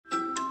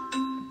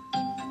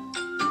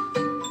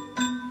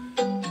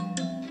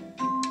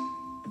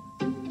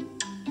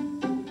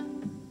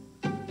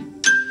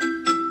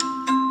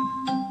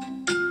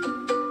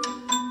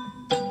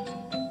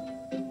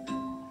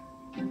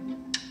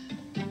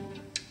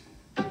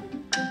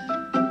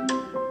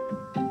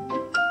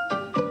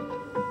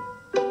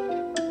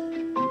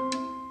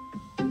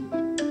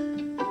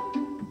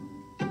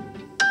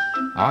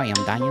I am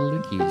Daniel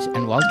Lucas,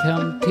 and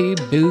welcome to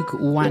Book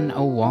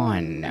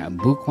 101.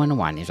 Book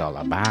 101 is all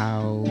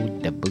about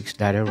the books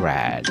that I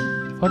read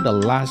for the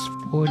last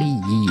 40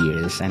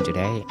 years, and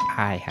today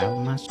I have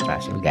my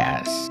special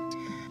guest.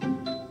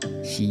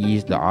 She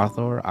is the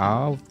author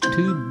of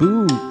two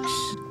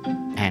books,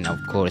 and of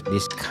course,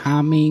 this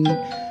coming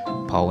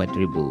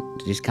poetry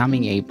book, this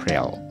coming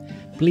April.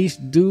 Please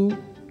do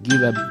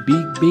give a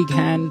big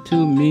hand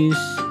to Miss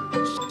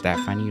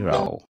Stephanie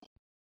Rowe.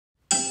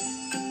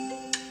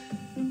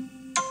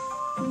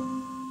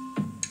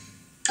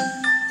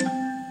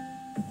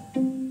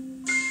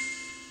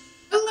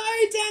 Hello,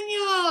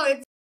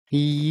 Daniel.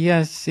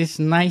 Yes, it's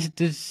nice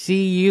to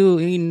see you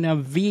in a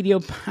video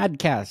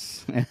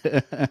podcast.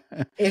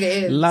 It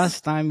is.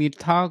 Last time we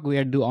talked,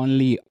 we do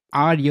only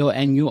audio,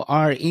 and you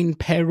are in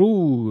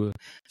Peru.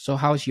 So,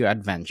 how's your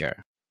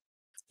adventure?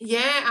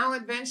 Yeah, our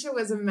adventure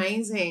was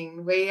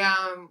amazing. We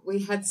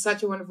had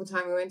such a wonderful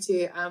time. We went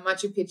to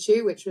Machu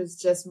Picchu, which was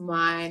just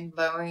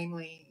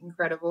mind-blowingly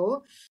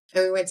incredible,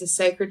 and we went to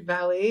Sacred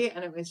Valley,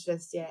 and it was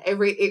just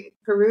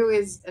Peru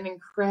is an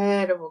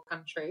incredible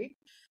country.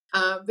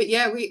 But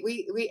yeah,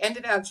 we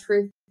ended our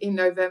trip in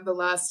November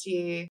last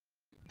year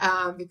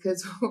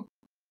because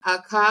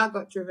our car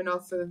got driven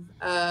off of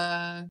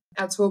our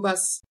tour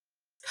bus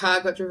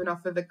car got driven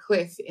off of a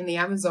cliff in the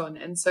Amazon,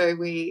 and so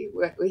we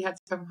had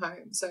to come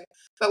home. So,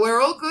 but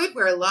we're all good.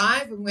 We're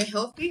alive and we're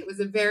healthy. It was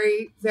a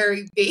very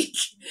big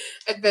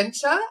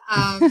adventure,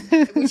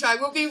 which I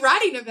will be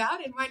writing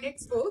about in my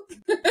next book.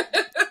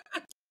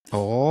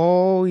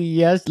 Oh,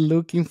 yes,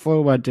 looking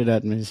forward to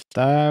that, Miss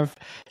Steph.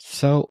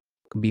 So,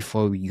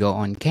 before we go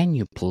on, can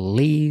you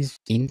please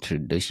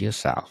introduce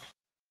yourself?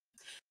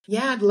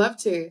 Yeah, I'd love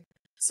to.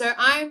 So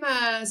I'm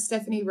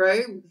Stephanie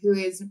Rowe, who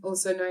is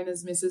also known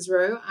as Mrs.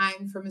 Rowe.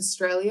 I'm from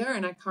Australia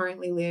and I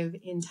currently live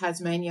in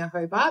Tasmania,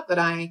 Hobart, but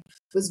I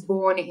was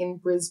born in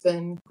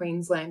Brisbane,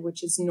 Queensland,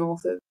 which is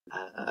north of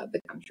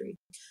the country.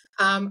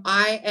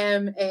 I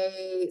am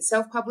a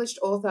self-published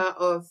author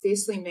of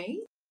Fiercely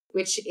Me,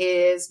 which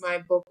is my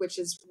book,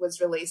 was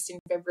released in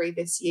February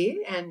this year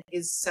and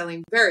is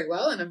selling very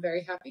well, and I'm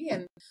very happy.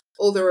 And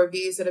all the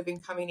reviews that have been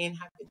coming in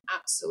have been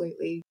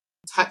absolutely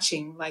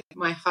touching. Like,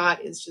 my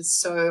heart is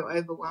just so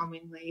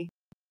overwhelmingly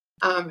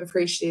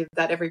appreciative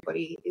that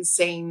everybody is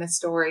seeing the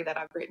story that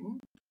I've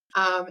written.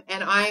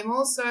 And I'm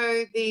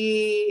also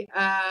the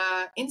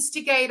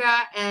instigator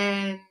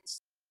and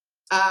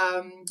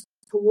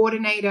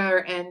coordinator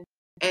and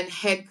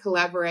head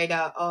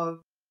collaborator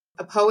of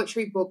a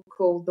poetry book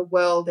called The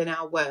World in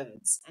Our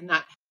Words, and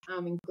that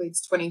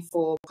includes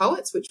 24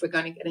 poets, which we're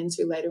going to get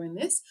into later in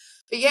this.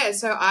 But yeah,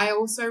 so I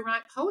also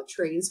write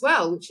poetry as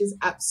well, which is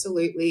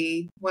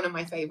absolutely one of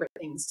my favorite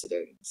things to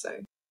do. So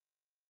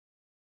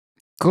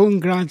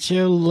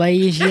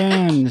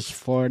Congratulations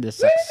for the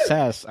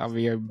success of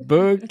your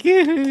book.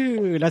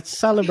 Yoo-hoo! Let's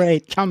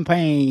celebrate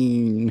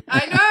champagne.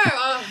 I know.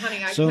 Oh,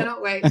 honey, I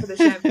cannot wait for the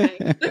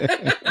champagne.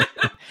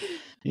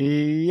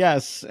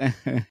 Yes.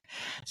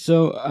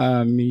 So,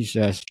 Miss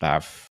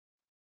Steph,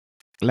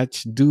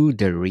 let's do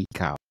the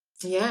recap.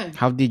 Yeah.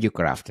 How did you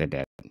craft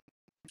it?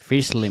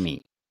 Fiercely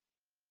Me.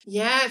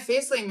 Yeah,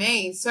 Fiercely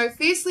Me. So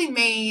Fiercely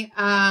Me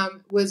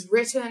was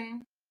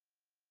written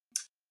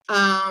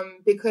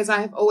because I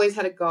have always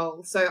had a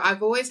goal. So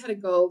I've always had a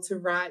goal to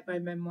write my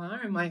memoir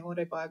and my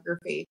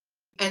autobiography.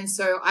 And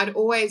so I'd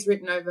always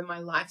written over my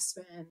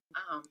lifespan.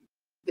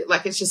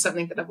 Like, it's just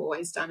something that I've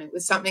always done. It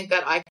was something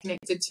that I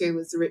connected to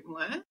was the written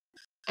word.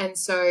 And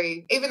so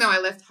even though I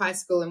left high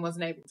school and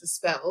wasn't able to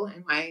spell,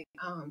 and my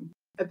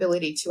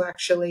ability to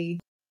actually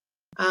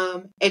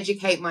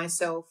educate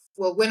myself,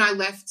 well, when I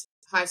left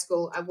high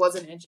school, I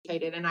wasn't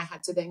educated, and I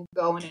had to then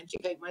go and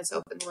educate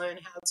myself and learn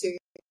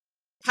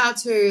how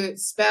to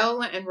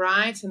spell and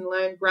write and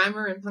learn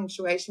grammar and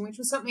punctuation, which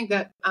was something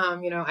that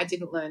I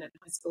didn't learn at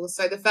high school.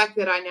 So the fact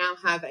that I now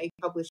have a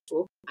published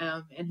book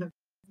and have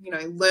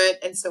learned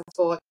and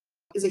self-taught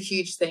is a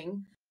huge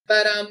thing.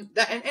 But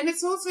and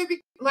it's also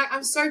like,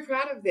 I'm so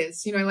proud of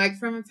this, like,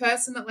 from a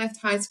person that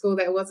left high school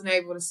that wasn't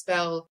able to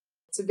spell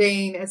to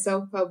being a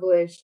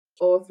self-published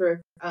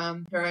author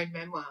of her own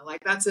memoir. Like,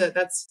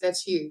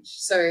 that's huge.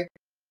 So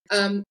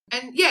and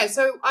yeah,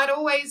 so I'd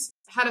always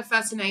had a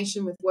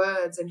fascination with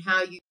words and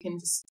how you can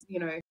just,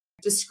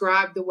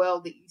 describe the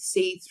world that you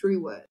see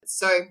through words.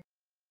 So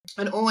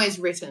I'd always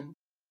written.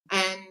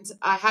 And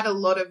I had a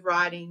lot of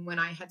writing when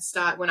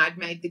I'd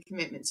made the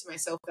commitment to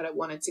myself that I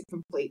wanted to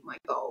complete my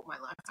goal, my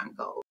lifetime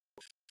goal.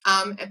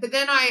 But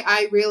then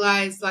I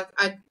realized, like,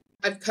 I'd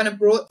kind of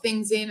brought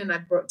things in and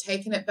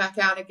taken it back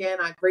out again.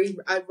 I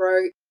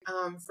wrote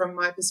from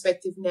my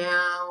perspective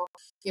now,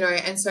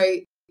 and so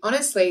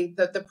honestly,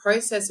 the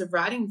process of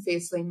writing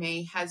Fiercely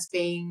Me has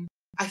been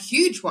a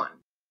huge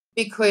one,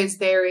 because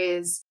there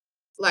is,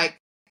 like,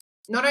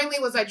 not only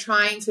was I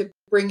trying to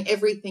bring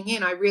everything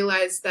in, I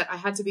realized that I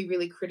had to be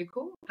really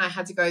critical. I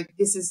had to go,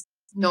 this is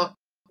not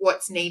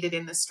what's needed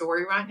in the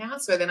story right now.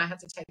 So then I had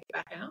to take it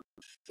back out,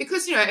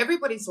 because,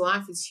 everybody's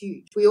life is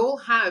huge. We all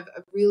have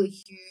a really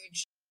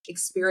huge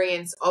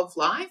experience of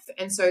life.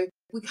 And so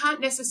we can't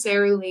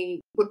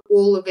necessarily put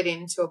all of it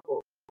into a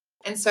book.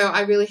 And so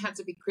I really had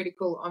to be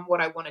critical on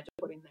what I wanted to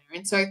put in there.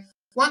 And so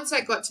once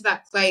I got to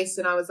that place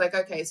and I was like,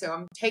 okay, so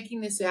I'm taking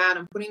this out,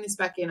 I'm putting this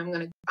back in, I'm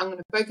going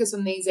to focus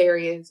on these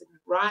areas and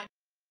write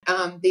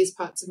these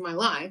parts of my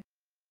life.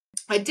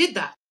 I did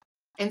that.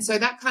 And so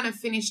that kind of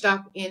finished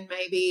up in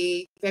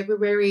maybe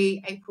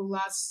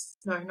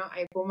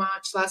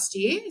March last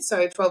year.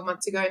 So 12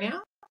 months ago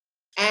now.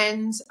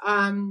 And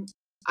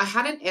I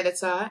had an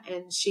editor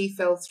and she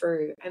fell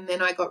through. And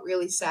then I got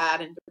really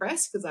sad and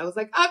depressed because I was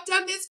like, I've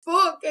done this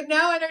book and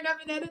now I don't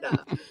have an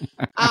editor.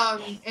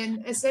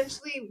 And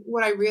essentially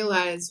what I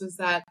realized was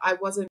that I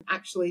wasn't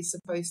actually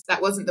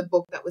that wasn't the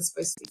book that was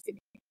supposed to be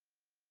finished.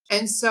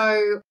 And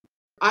so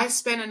I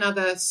spent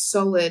another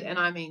solid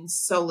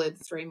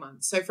 3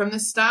 months. So from the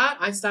start,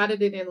 I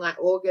started it in like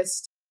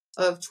August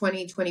of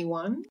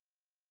 2021.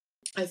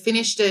 I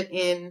finished it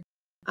in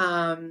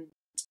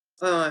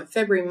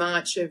February,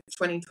 March of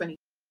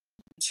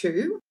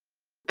 2022.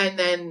 And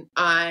then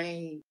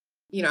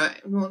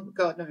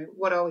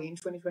what are we in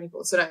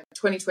 2024? So no,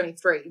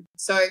 2023.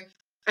 So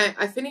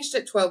I finished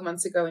it 12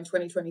 months ago in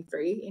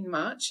 2023 in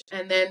March.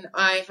 And then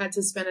I had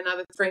to spend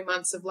another 3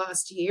 months of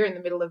last year in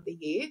the middle of the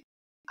year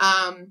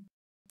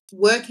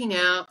working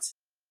out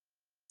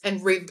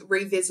and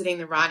revisiting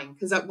the writing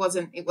because it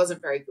wasn't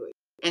very good.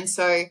 And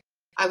so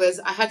I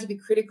had to be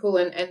critical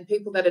and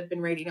people that had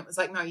been reading it was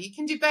like, no, you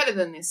can do better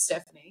than this,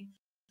 Stephanie.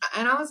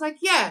 And I was like,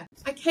 yeah,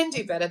 I can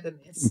do better than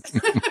this.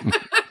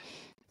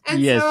 And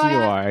yes, so you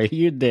are.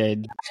 You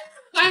did.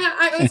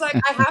 I was like,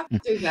 I have to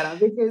do better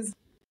because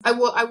I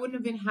wouldn't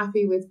have been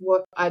happy with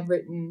what I'd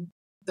written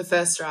the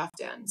first draft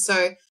down.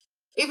 So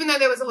even though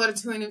there was a lot of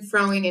to and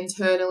froing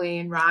internally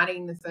in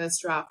writing the first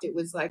draft, it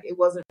was like it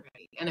wasn't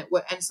ready, and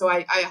so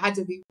I had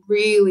to be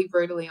really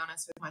brutally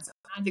honest with myself.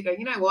 I had to go,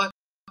 you know what,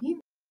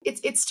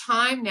 it's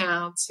time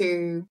now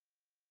to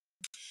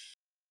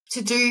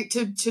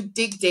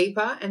dig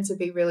deeper and to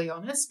be really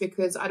honest,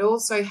 because I'd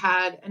also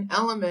had an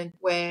element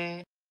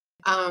where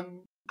I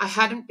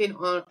hadn't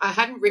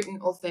written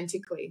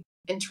authentically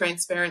and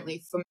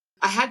transparently.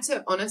 I had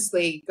to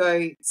honestly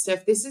go,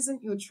 Steph, this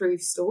isn't your true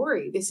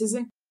story. This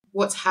isn't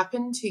what's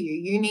happened to you.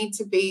 You need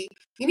to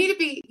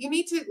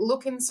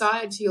look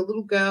inside to your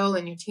little girl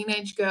and your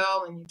teenage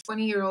girl and your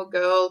 20-year-old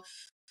girl,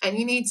 and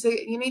you need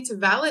to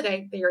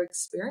validate their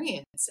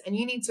experience, and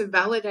you need to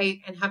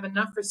validate and have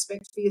enough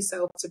respect for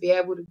yourself to be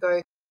able to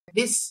go,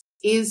 this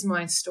is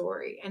my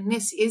story, and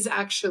this is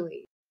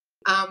actually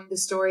the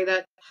story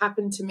that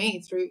happened to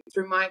me through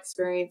my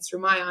experience, through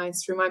my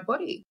eyes, through my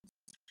body.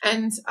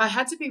 And I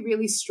had to be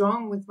really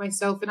strong with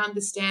myself and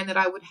understand that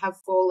I would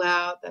have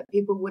fallout, that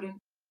people wouldn't,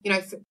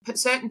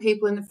 certain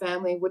people in the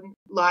family wouldn't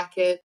like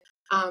it.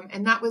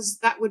 And that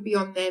would be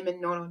on them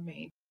and not on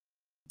me.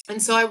 And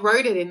so I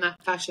wrote it in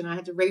that fashion. I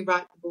had to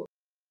rewrite the book,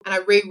 and I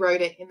rewrote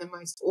it in the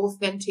most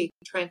authentic,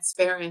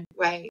 transparent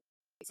way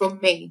for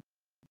me.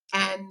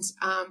 And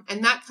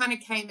that kind of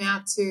came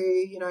out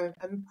to,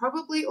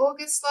 probably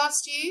August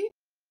last year.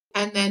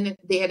 And then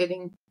the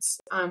editing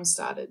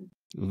started.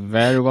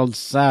 Very well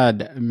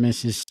said,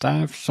 Mrs.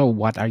 Steph. So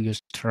what are your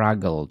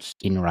struggles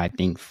in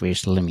writing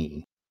Fiercely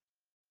Me?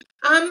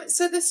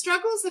 So the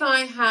struggles that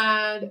I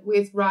had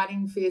with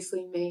writing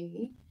Fiercely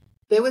Me,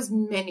 there was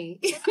many.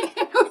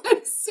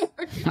 So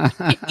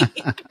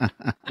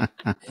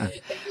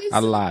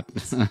a lot.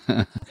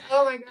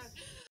 Oh my God.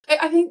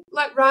 I think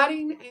like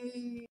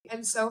writing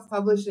and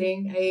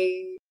self-publishing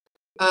a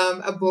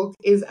book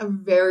is a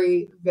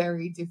very,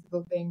 very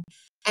difficult thing.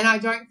 And I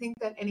don't think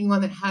that anyone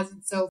that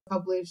hasn't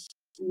self-published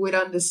would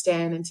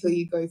understand until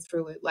you go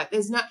through it. Like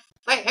there's not,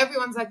 like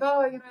everyone's like,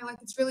 oh, like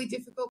it's really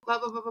difficult, blah,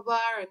 blah, blah, blah, blah.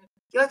 And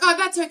you're like, oh,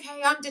 that's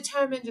okay. I'm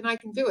determined and I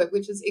can do it,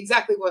 which is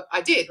exactly what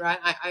I did, right?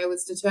 I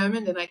was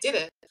determined and I did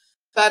it.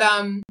 But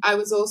I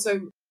was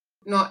also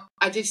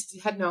I just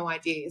had no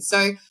idea.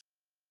 So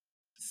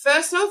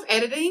first off,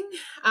 editing.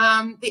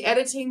 The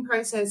editing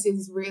process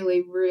is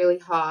really, really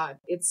hard.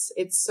 It's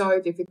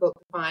so difficult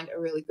to find a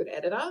really good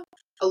editor.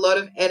 A lot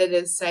of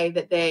editors say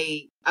that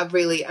they are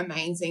really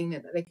amazing,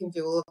 that they can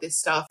do all of this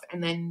stuff,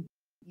 and then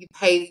you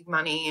pay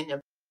money and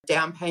a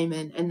down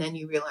payment, and then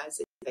you realize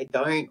that they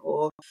don't,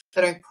 or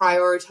they don't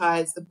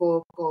prioritize the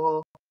book,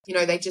 or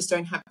they just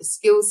don't have the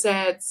skill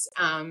sets.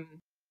 And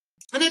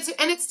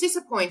it's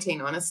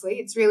disappointing. Honestly,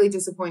 it's really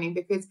disappointing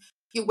because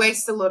you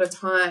waste a lot of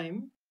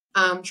time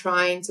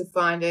trying to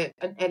find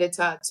an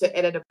editor to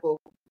edit a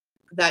book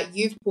that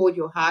you've poured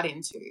your heart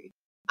into.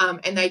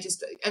 And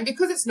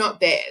because it's not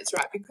theirs,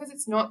 right? Because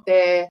it's not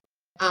their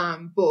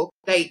book,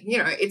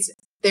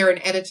 they're an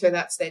editor,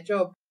 that's their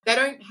job. They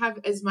don't have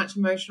as much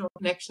emotional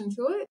connection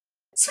to it.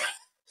 So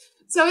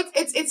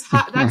it's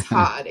hard. That's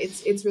hard.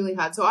 It's really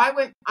hard. So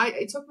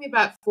it took me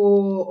about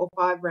 4 or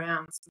 5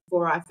 rounds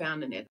before I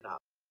found an editor.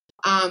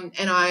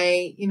 And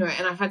I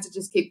had to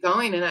just keep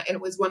going, and it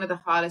was one of the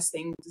hardest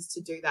things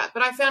to do that.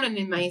 But I found an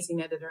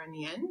amazing editor in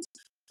the end.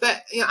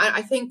 But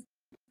I think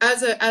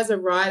as a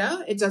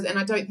writer, it does, and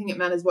I don't think it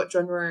matters what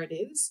genre it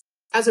is.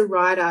 as a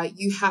writer,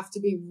 you have to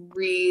be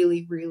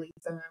really, really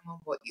firm on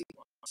what you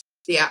want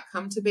the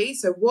outcome to be.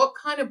 So what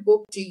kind of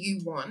book do you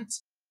want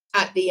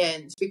at the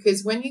end?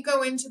 Because when you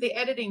go into the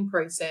editing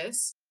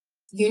process,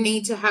 you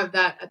need to have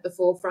that at the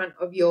forefront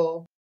of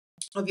your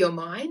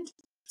mind.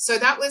 So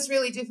that was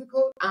really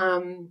difficult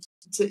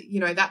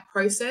that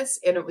process,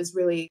 and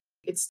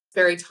it's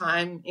very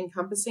time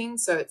encompassing.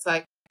 So it's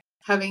like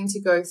having to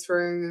go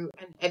through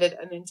and edit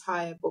an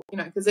entire book,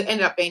 because it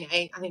ended up being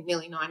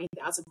nearly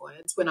 90,000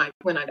 words when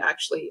I'd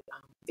actually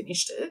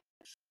finished it.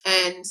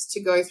 And to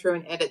go through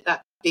and edit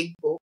that big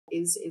book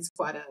is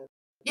quite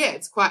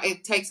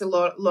it takes a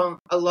lot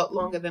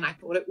longer than I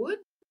thought it would.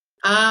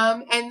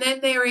 And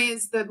then there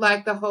is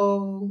the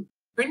whole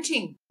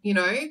printing,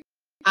 the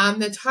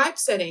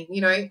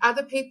typesetting,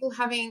 other people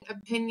having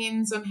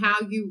opinions on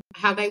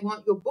how they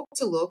want your book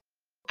to look.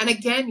 And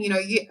again,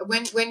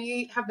 when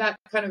you have that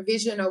kind of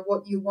vision of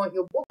what you want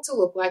your book to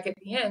look like at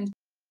the end,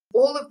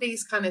 all of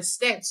these kind of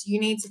steps you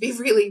need to be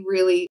really,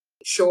 really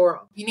sure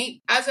of. You need,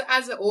 as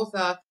an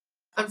author,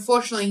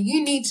 unfortunately,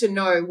 you need to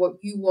know what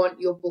you want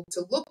your book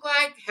to look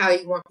like, how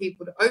you want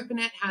people to open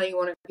it, how you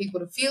want people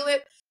to feel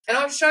it. And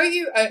I'll show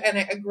you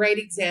a great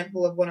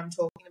example of what I'm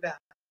talking about.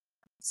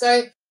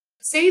 So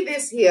see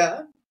this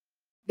here.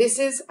 This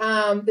is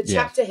the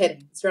chapter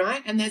headings,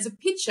 right? And there's a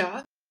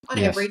picture on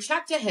every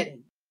chapter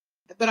heading.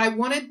 But I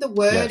wanted the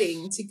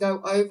wording to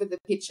go over the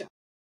picture.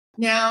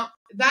 Now,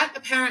 that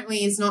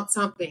apparently is not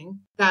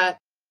something that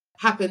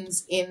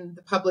happens in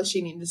the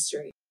publishing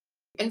industry.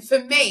 And for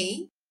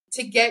me,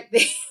 to get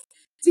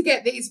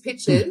these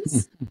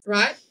pictures,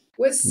 right,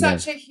 was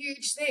such a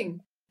huge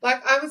thing.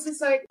 Like, I was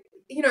just like,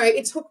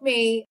 it took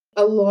me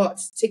a lot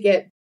to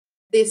get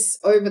this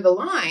over the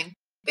line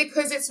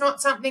because it's not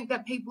something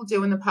that people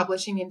do in the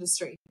publishing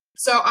industry.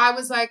 So I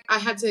was like, I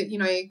had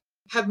to,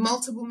 have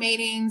multiple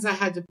meetings. I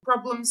had to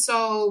problem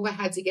solve. I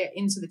had to get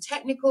into the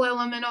technical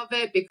element of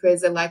it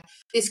because they're like,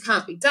 this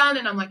can't be done.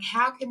 And I'm like,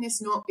 how can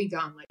this not be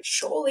done? Like,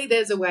 surely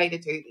there's a way to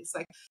do this.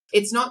 Like,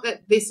 it's not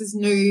that this is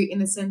new in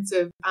the sense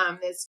of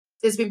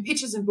there's been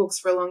pictures in books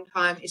for a long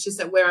time. It's just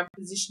that where I'm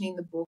positioning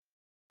the book,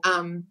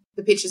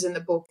 the pictures in the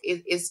book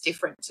is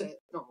different to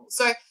normal.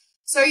 So,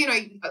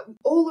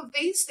 all of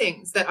these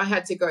things that I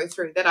had to go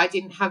through that I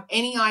didn't have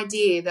any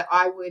idea that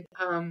I would,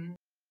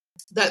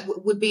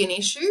 would be an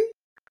issue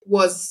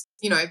was,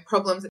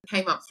 problems that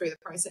came up through the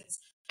process.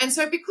 And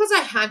so because I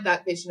had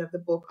that vision of the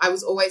book, I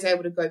was always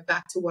able to go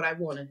back to what I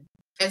wanted.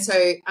 And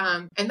so,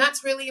 and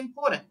that's really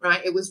important,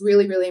 right? It was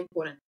really, really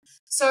important.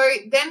 So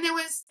then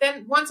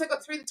once I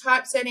got through the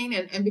typesetting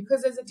and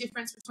because there's a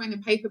difference between the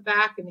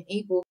paperback and the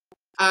ebook,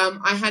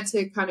 I had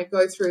to kind of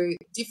go through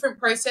different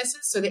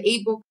processes. So the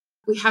ebook,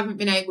 we haven't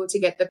been able to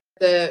get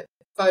the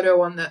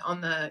photo on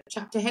the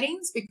chapter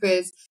headings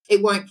because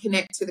it won't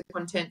connect to the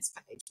contents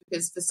page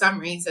because for some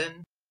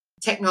reason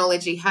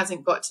technology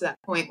hasn't got to that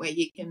point where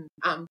you can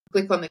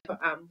click on the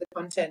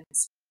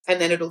contents and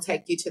then it'll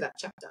take you to that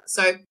chapter.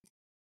 So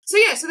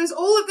there's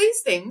all of these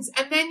things,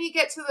 and then you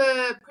get to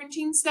the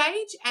printing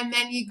stage, and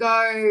then you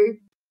go,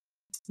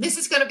 this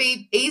is going to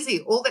be easy.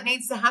 All that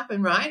needs to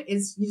happen, right,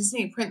 is you just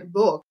need to print the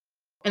book,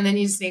 and then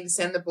you just need to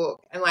send the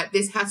book, and like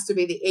this has to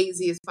be the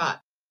easiest part,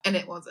 and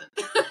it wasn't.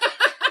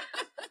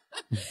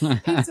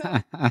 and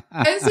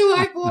so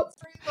I bought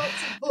 3 lots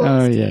of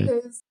books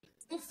because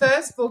the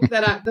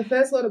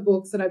first lot of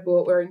books that I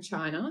bought were in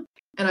China,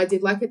 and I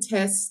did like a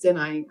test and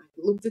I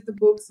looked at the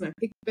books and I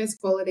picked the best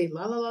quality,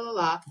 la la la la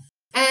la.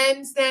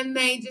 And then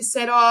they just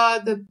said,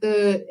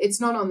 it's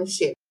not on the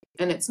ship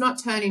and it's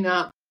not turning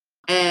up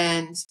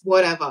and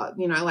whatever,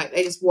 like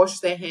they just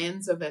washed their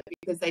hands of it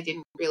because they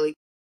didn't really,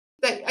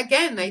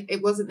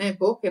 it wasn't their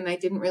book and they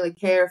didn't really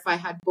care if I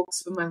had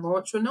books for my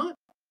launch or not.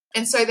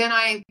 And so then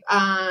I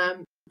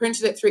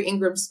printed it through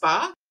Ingram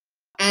Spark.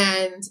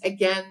 And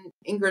again,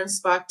 Ingram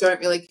Spark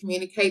don't really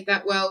communicate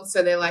that well.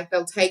 So they're like,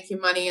 they'll take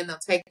your money and they'll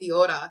take the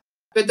order,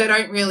 but they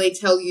don't really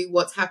tell you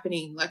what's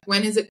happening. Like,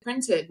 when is it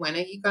printed? When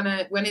is it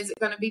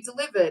going to be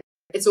delivered?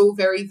 It's all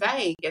very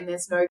vague and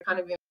there's no kind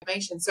of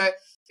information. So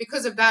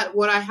because of that,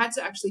 what I had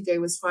to actually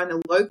do was find a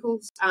local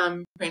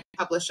print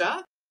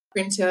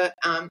printer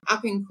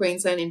up in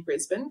Queensland in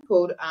Brisbane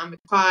called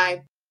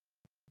Mackay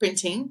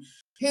Printing,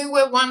 who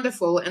were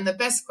wonderful. And the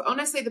best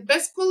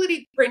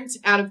quality print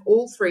out of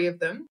all 3 of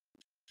them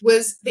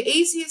was the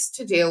easiest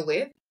to deal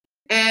with,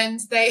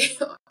 and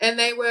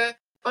they were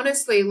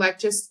honestly like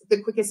just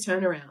the quickest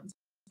turnaround.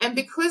 And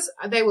because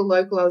they were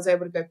local, I was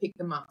able to go pick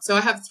them up. So I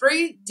have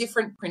 3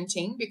 different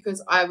printing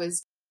because I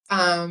was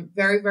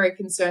very, very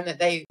concerned that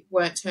they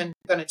weren't going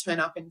to turn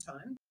up in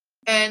time,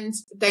 and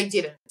they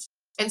didn't.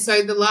 And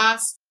so the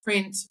last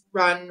print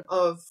run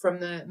from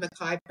the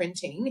Mackay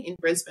Printing in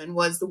Brisbane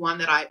was the one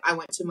that I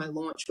went to my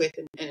launch with,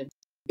 and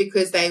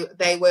because they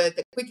were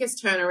the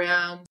quickest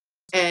turnaround.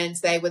 And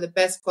they were the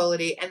best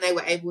quality, and they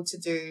were able to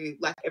do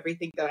like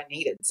everything that I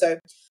needed. So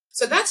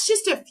that's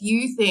just a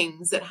few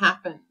things that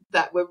happened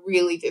that were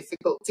really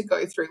difficult to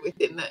go through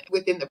within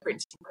the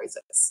printing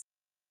process.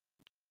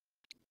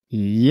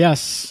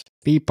 Yes,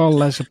 people,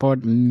 let's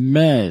support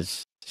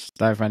Miss.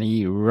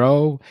 Stephanie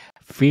Rowe.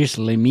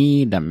 Fiercely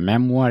Me, the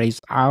memoir is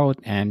out,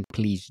 and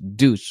please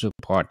do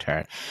support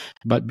her.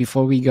 But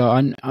before we go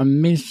on,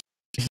 Miss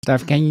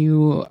Steph, can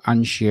you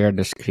unshare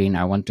the screen?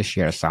 I want to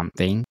share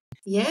something.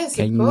 Yes, of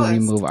Can you course.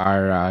 remove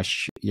our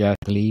yeah,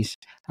 please?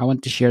 I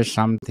want to share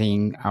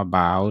something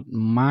about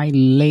my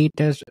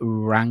latest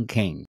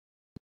ranking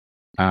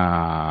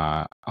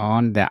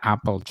on the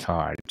Apple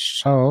chart.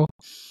 So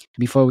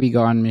before we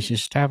go on, Mrs.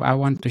 Steph, I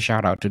want to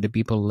shout out to the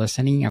people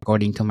listening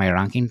according to my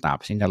ranking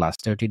tops in the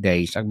last 30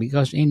 days.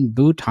 Because in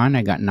Bhutan,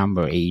 I got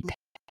number 8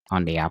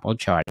 on the Apple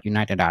chart,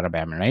 United Arab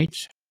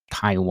Emirates,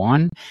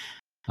 Taiwan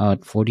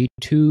at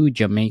 42,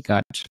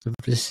 Jamaica at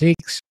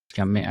 56,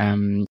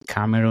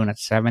 Cameroon at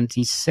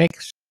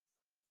 76,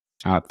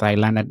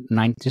 Thailand at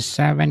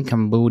 97,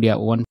 Cambodia at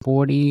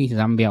 140,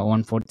 Zambia at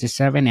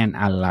 147, and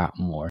a lot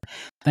more.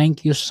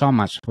 Thank you so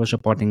much for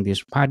supporting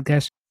this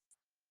podcast,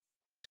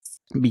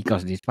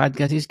 because this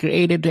podcast is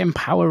created to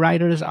empower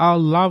writers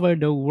all over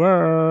the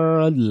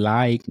world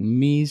like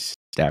Miss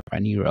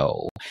Stephanie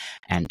Rowe.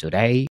 And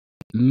today,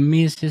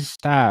 Mrs.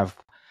 Steph,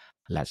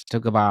 let's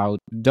talk about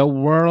the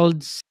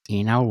world's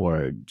in our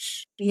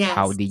words.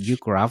 How Yes. did you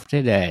craft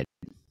it?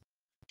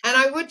 And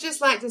I would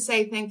just like to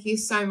say thank you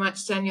so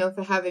much, Daniel,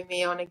 for having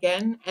me on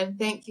again. And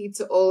thank you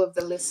to all of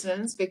the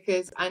listeners,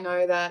 because I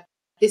know that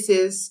this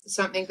is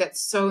something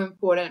that's so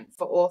important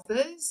for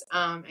authors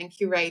and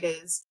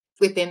curators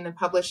within the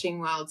publishing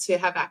world to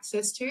have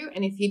access to.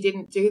 And if you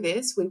didn't do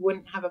this, we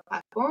wouldn't have a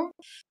platform.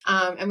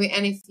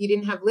 And if you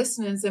didn't have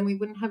listeners, then we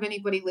wouldn't have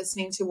anybody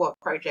listening to what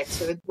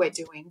projects we're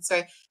doing.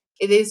 So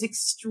it is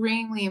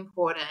extremely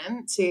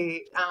important to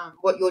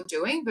what you're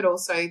doing, but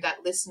also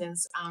that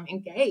listeners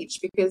engage,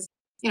 because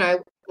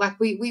like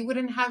we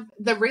wouldn't have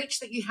the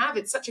reach that you have.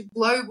 It's such a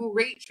global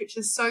reach, which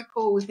is so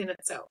cool within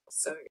itself.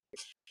 So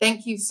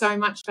thank you so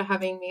much for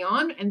having me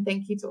on, and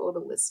thank you to all the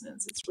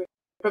listeners. It's really,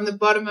 from the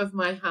bottom of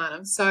my heart,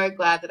 I'm so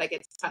glad that I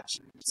get to touch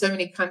so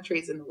many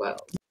countries in the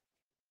world.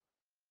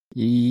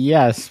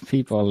 Yes,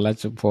 people,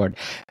 let's support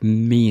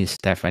Miss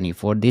Stephanie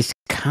for this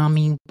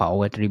coming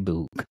poetry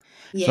book.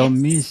 Yes. So,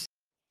 Miss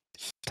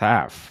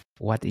Steph,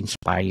 what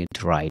inspired you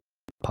to write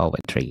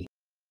poetry?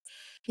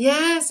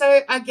 Yeah,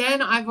 so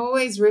again, I've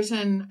always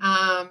written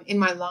in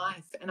my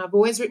life, and I've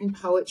always written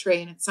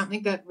poetry, and it's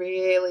something that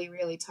really,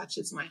 really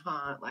touches my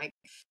heart. Like,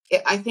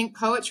 I think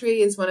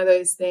poetry is one of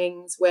those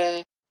things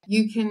where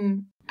you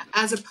can,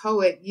 as a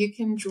poet, you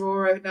can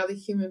draw another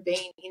human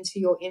being into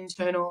your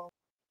internal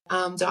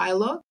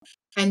dialogue,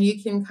 and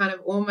you can kind of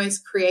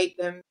almost create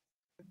them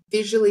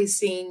visually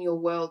seeing your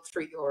world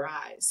through your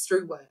eyes,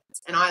 through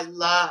words. And I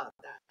love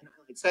that.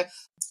 So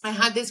I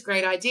had this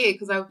great idea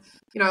because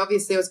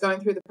obviously I was going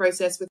through the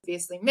process with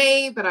Fiercely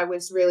Me, but I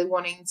was really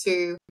wanting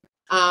to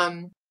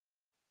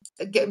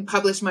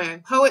publish my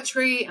own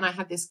poetry. And I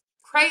had this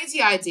crazy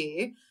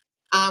idea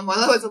while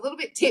I was a little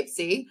bit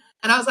tipsy.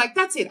 And I was like,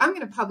 that's it, I'm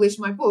going to publish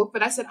my book.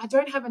 But I said, I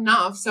don't have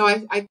enough. So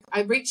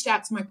I reached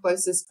out to my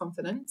closest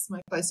confidants,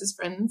 my closest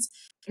friends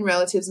and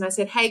relatives. And I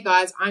said, hey,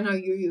 guys, I know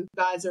you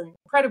guys are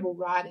incredible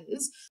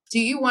writers.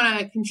 Do you want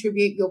to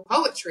contribute your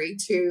poetry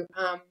to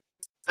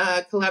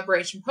a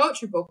collaboration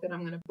poetry book that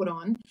I'm going to put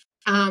on?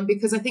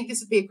 Because I think this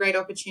would be a great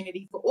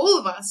opportunity for all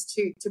of us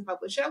to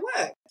publish our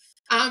work.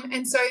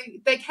 And so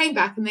they came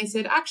back and they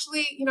said,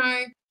 actually,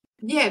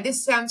 yeah,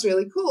 this sounds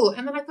really cool.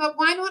 And then I thought,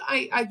 why not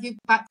I give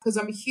back, because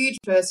I'm a huge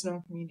person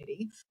on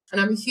community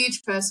and I'm a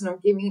huge person on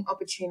giving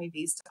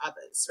opportunities to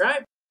others,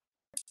 right?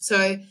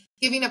 So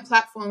giving a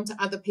platform to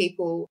other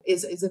people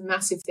is a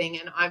massive thing,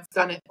 and I've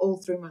done it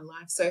all through my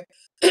life. So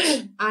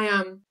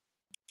I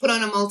put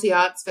on a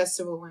multi-arts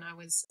festival when I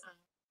was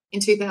in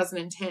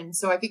 2010,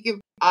 so I could give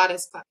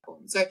artists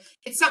platforms. So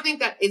it's something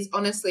that is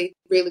honestly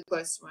really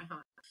close to my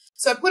heart.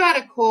 So I put out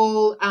a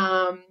call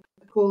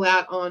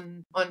out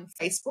on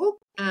Facebook,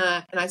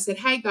 and I said,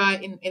 hey, guy,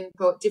 in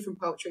different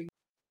poetry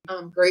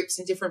groups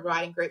and different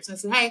writing groups, and I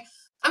said, hey,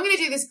 I'm going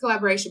to do this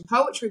collaboration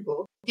poetry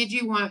book. Did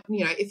you want,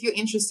 if you're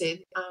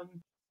interested,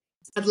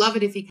 I'd love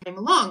it if you came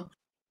along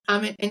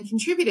and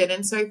contributed.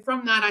 And so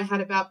from that, I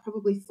had about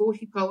probably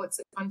 40 poets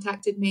that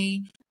contacted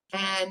me,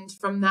 and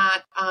from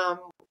that,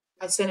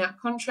 I sent out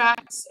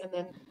contracts, and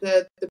then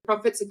the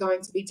profits are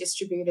going to be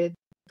distributed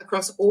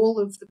across all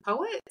of the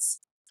poets,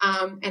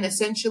 and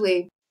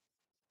essentially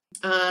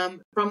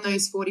from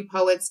those 40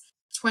 poets,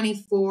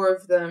 24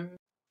 of them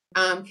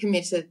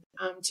committed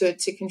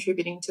to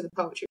contributing to the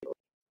poetry book,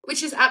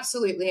 which is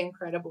absolutely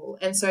incredible.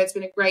 And so it's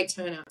been a great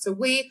turnout. So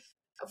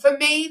for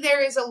me,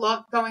 there is a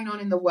lot going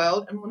on in the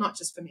world, and well, not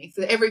just for me,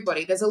 for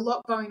everybody, there's a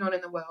lot going on in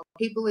the world.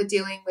 People are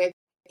dealing with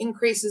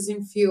increases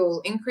in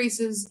fuel,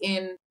 increases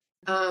in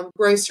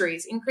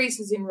groceries,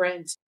 increases in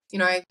rent.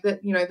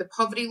 The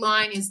poverty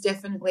line is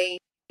definitely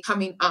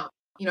coming up,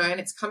 and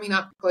it's coming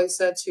up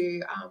closer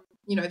to,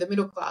 the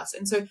middle class.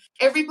 And so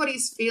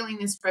everybody's feeling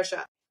this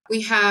pressure.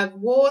 We have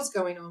wars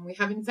going on. We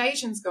have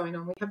invasions going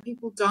on. We have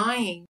people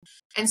dying.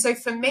 And so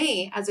for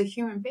me, as a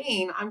human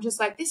being, I'm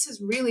just like, this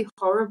is really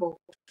horrible.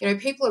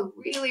 People are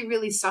really,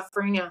 really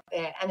suffering out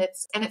there, and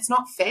it's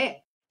not fair.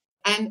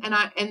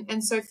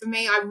 And so for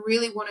me, I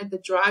really wanted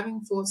the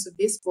driving force of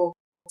this book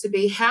to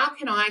be, how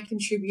can I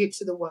contribute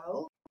to the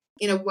world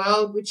in a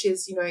world which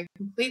is,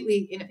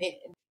 completely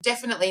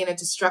definitely in a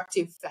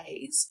destructive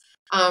phase,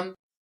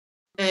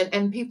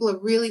 and people are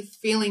really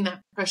feeling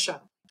that pressure.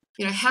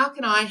 How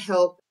can I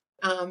help,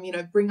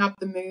 bring up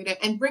the mood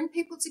and bring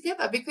people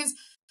together? Because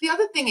the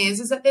other thing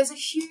is that there's a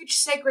huge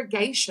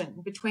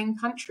segregation between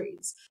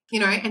countries,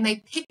 and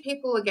they pit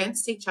people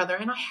against each other.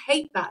 And I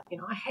hate that.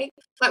 I hate,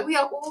 like, we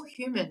are all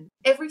human.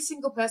 Every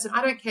single person.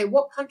 I don't care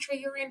what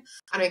country you're in.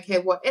 I don't care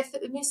what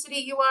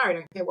ethnicity you are. I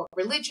don't care what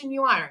religion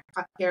you are.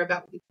 I don't care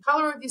about the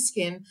color of your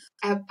skin.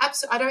 I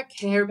don't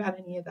care about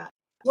any of that.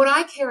 What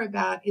I care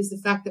about is the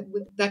fact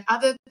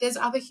that there's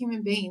other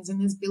human beings,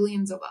 and there's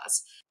billions of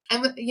us.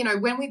 And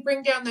when we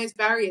bring down those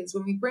barriers,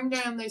 when we bring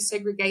down those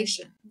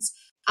segregations,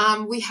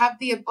 we have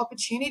the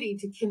opportunity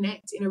to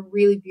connect in a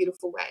really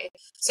beautiful way.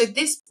 So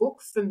this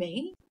book, for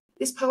me,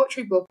 this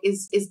poetry book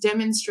is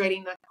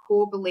demonstrating that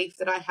core belief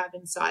that I have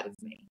inside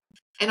of me.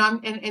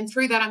 And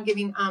through that, I'm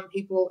giving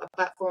people a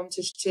platform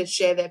to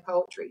share their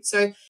poetry.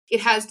 So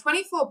it has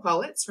 24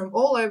 poets from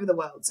all over the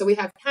world. So we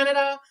have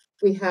Canada,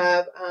 we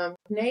have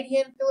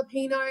Canadian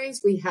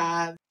Filipinos, we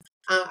have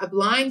a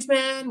blind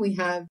man, we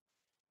have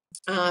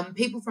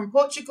people from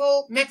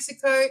Portugal,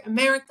 Mexico,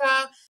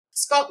 America,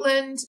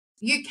 Scotland,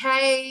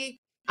 UK.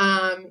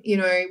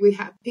 We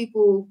have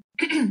people.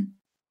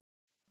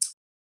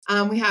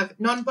 We have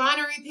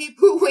non-binary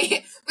people.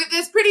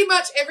 There's pretty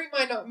much every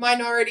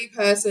minority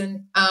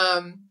person,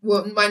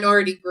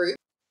 minority group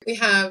we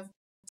have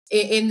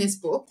in this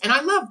book, and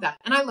I love that.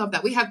 And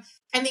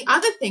the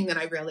other thing that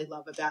I really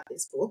love about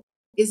this book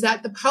is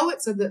that the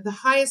poets are the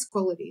highest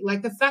quality.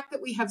 Like, the fact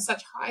that we have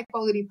such high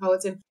quality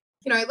poets, and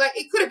like,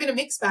 it could have been a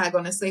mixed bag,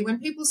 honestly. When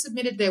people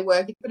submitted their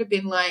work, it could have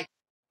been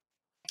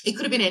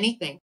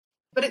anything,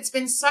 but it's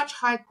been such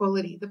high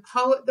quality.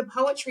 The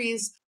poetry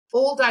is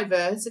all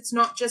diverse. It's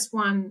not just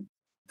one.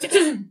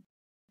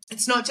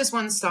 It's not just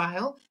one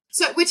style.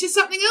 So, which is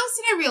something else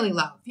that I really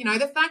love.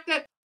 The fact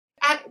that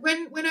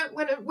when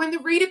the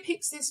reader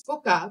picks this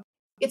book up,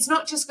 it's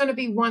not just going to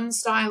be one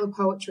style of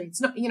poetry.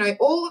 It's not,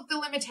 all of the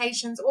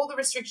limitations, all the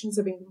restrictions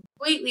have been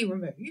completely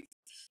removed.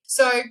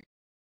 So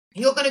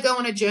you're going to go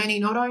on a journey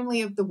not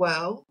only of the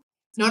world,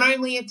 not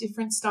only of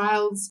different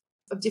styles,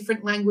 of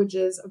different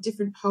languages, of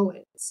different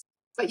poets,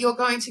 but you're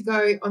going to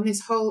go on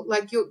this whole,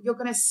 like, you're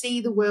going to see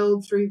the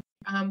world through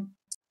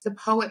the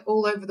poet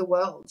all over the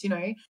world,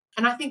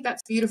 and I think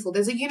that's beautiful.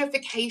 There's a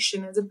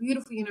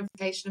beautiful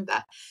unification of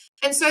that.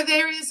 And so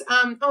there is,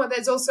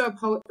 there's also a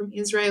poet from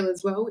Israel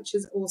as well, which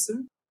is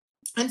awesome.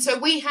 And so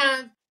we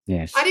have,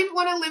 Yes. I didn't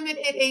want to limit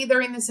it either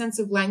in the sense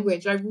of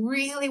language. I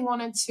really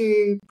wanted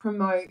to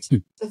promote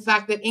the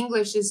fact that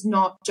English is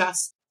not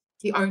just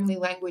the only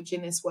language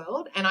in this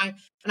world. And I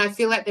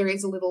feel like there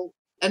is a level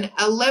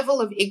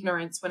of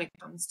ignorance when it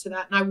comes to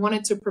that. And I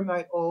wanted to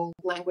promote all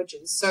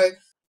languages. So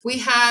we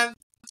have,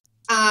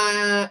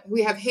 I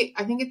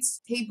think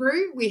it's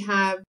Hebrew, we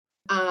have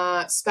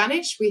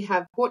Spanish, we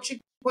have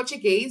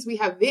Portuguese, we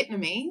have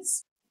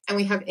Vietnamese, and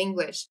we have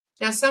English.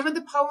 Now, some of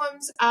the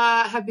poems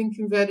have been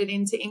converted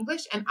into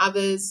English, and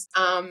others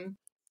are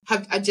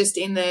just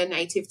in their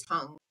native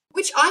tongue,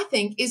 which I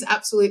think is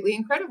absolutely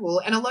incredible.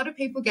 And a lot of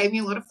people gave me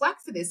a lot of flack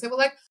for this. They were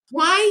like,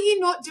 why are you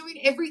not doing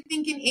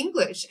everything in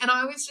English? And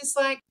I was just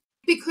like,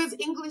 because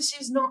English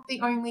is not the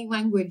only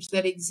language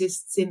that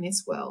exists in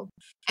this world.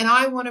 And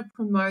I want to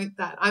promote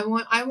that. I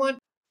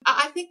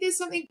think there's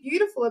something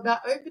beautiful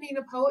about opening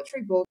a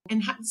poetry book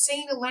and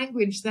seeing a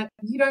language that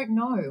you don't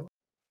know,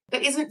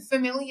 that isn't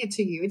familiar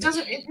to you.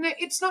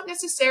 It's not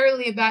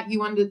necessarily about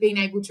you being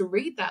able to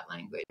read that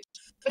language,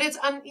 but there's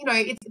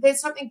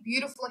something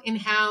beautiful in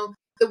how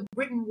the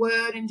written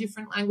word in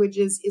different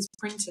languages is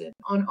printed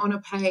on a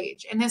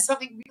page. And there's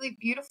something really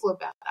beautiful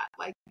about that.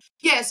 Like,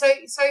 yeah, so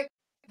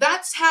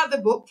that's how the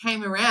book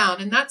came around.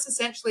 And that's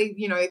essentially,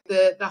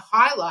 the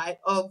highlight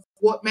of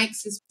what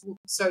makes this book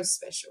so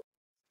special.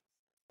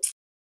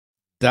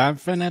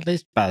 Definitely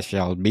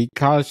special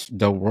because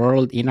the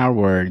world, in our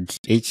words,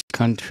 is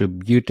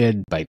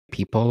contributed by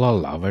people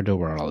all over the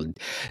world.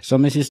 So,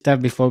 Mrs.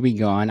 Steph, before we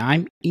go on,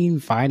 I'm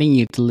inviting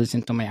you to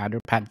listen to my other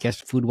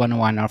podcast, Food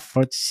 101, our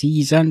fourth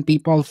season,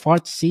 people,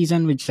 fourth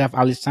season with Chef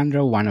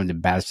Alessandro, one of the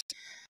best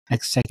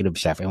executive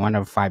chef in one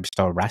of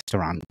 5-star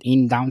restaurant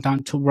in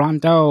downtown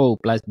Toronto.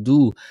 Plus,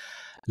 do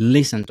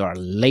listen to our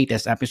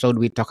latest episode.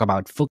 We talk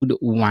about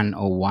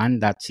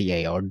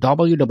food101.ca or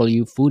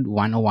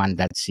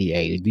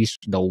www.food101.ca. This is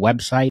the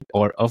website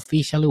or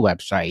official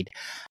website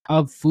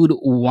of Food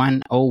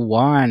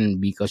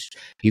 101, because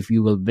if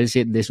you will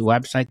visit this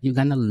website, you're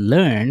gonna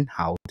learn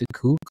how to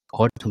cook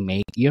or to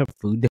make your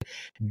food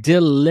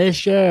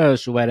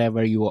delicious,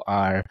 wherever you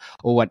are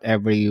or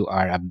whatever you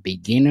are, a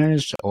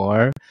beginners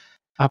or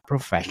a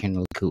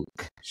professional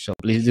cook. So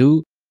please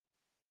do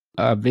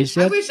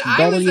visit I wish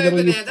I was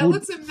over there. That Food.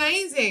 looks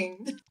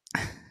amazing.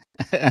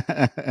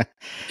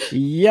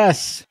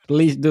 Yes,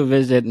 please do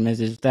visit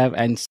Mrs. Steph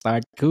and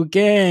start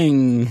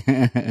cooking.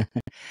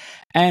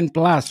 And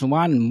plus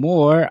one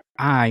more,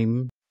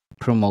 I'm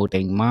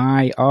promoting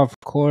my, of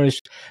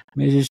course,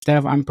 Mrs.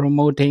 Steph, I'm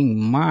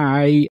promoting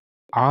my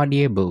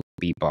audiobook,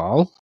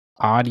 people.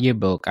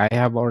 Audiobook. I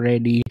have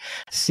already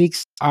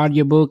 6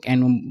 audiobook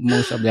and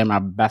most of them are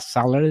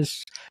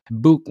bestsellers.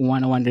 Book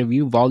 101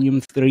 Review,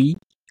 Volume 3.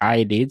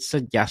 I did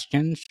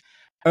suggestions.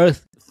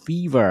 Earth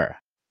Fever,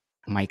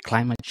 my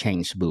climate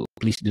change book.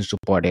 Please do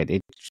support it.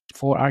 It's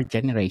for our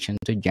generation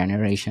to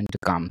generation to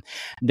come.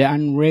 The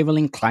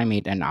Unraveling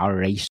Climate and Our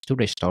Race to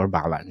Restore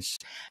Balance.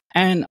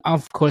 And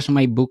of course,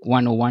 my book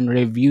 101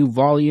 review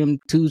volume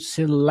 2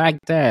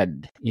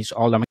 selected is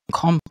all a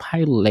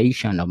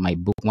compilation of my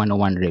book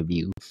 101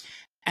 review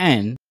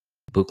and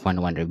book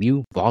 101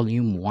 review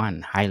volume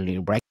 1 highly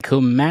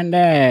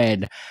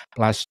recommended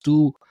plus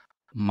 2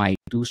 my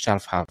 2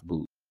 self-help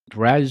books,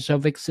 Threads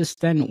of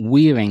Existence,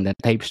 Weaving the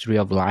Tapestry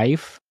of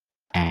Life,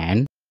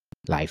 and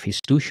Life is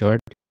Too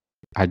Short,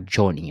 A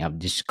Journey of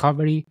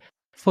Discovery,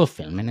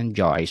 Fulfillment, and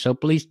Joy. So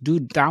please do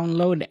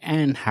download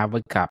and have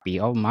a copy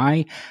of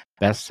my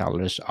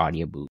bestsellers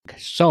audiobook.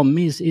 So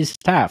Miss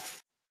Steph,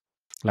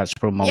 let's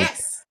promote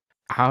Yes.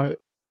 our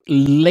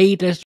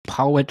latest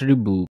poetry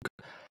book.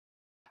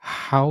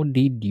 How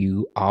did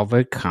you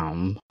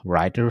overcome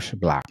writer's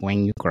block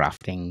when you're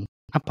crafting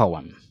a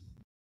poem?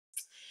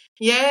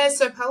 Yeah,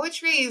 so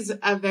poetry is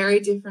a very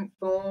different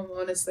form,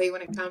 honestly,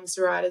 when it comes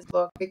to writer's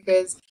block,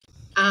 because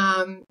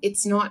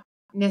it's not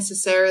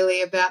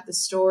necessarily about the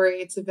story.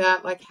 It's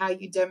about like how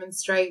you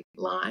demonstrate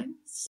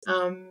lines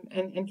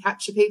and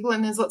capture people,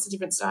 and there's lots of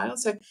different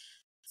styles. So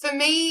for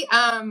me,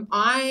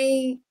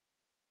 I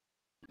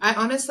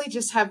honestly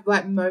just have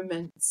like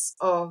moments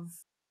of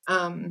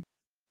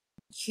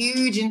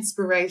huge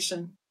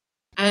inspiration,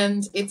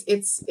 and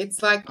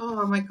it's like,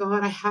 oh my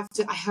god, I have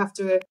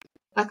to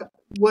like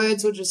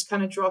words will just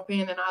kind of drop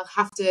in and I'll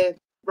have to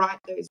write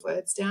those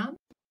words down.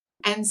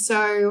 And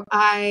so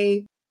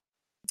I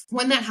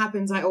when that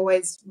happens, I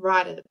always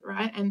write it,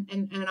 right? And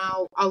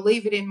I'll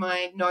leave it in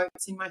my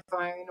notes in my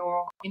phone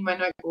or in my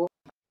notebook,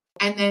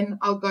 and then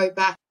I'll go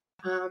back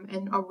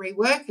and I'll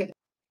rework it.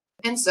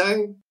 And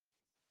so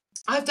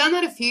I've done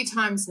that a few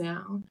times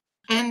now.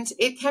 And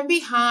it can be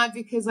hard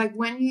because, like,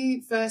 when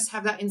you first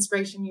have that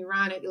inspiration, you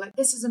write it, you're like,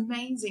 this is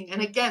amazing.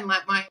 And again,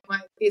 like my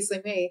fiercely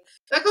me,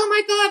 like, oh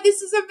my God,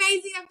 this is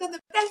amazing. I've done the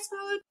best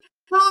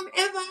poem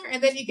ever.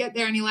 And then you get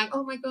there and you're like,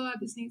 oh my God,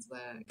 this needs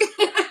work.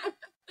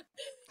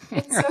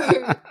 And so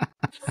you're like,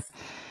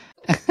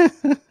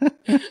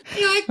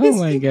 Oh this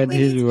my god, really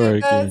his needs work,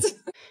 work. Yeah. guys.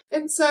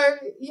 And so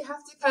you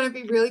have to kind of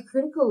be really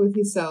critical with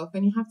yourself,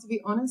 and you have to be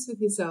honest with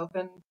yourself,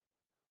 and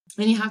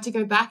you have to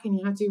go back and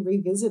you have to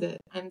revisit it.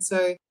 And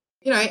so,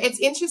 you know, it's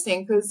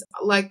interesting because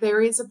like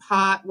there is a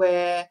part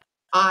where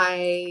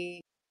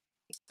I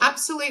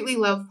absolutely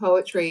love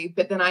poetry,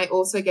 but then I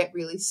also get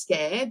really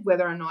scared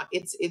whether or not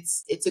it's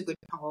a good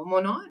poem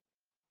or not.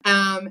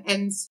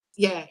 And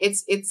yeah,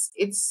 it's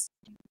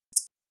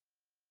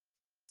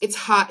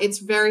hard. It's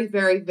very,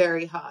 very,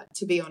 very hard,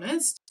 to be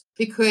honest,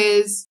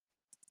 because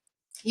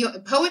your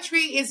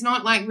poetry is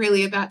not like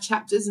really about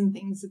chapters and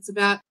things. It's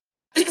about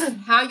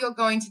how you're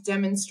going to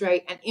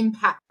demonstrate an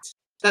impact.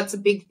 That's a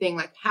big thing,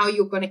 like how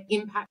you're going to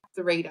impact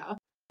the reader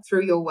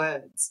through your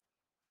words.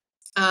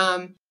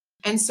 And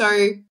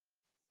so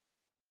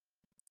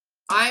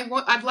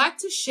I'd like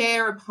to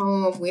share a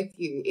poem with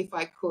you if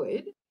I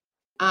could.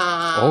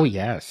 Oh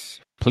yes,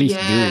 please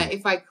Yeah, do.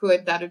 if I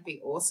could, that would be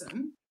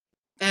awesome.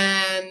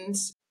 And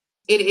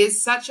it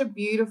is such a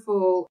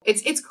beautiful.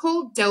 It's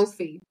called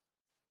Delphi.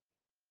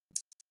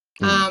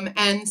 Mm.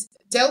 And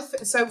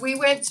Delphi. So we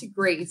went to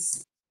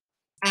Greece,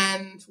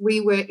 and we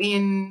were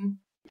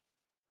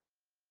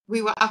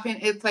up in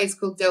a place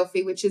called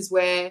Delphi, which is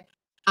where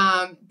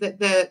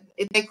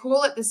they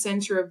call it the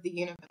center of the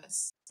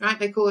universe, right?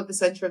 They call it the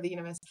center of the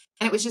universe,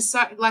 and it was just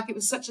it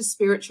was such a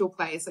spiritual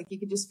place, like you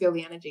could just feel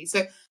the energy.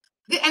 So,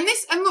 and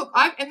look,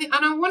 I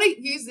want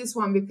to use this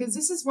one because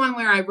this is one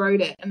where I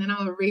wrote it and then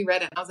I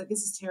reread it and I was like,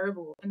 this is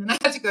terrible, and then I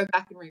had to go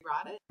back and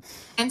rewrite it.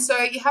 And so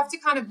you have to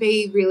kind of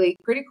be really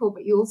critical,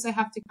 but you also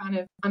have to kind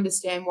of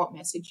understand what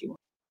message you want.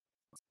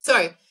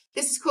 So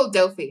this is called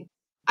Delphi.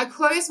 I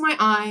close my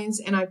eyes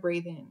and I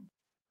breathe in.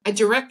 A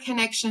direct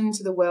connection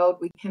to the world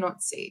we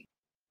cannot see.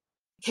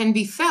 Can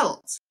be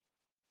felt.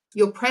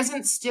 Your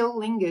presence still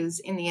lingers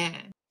in the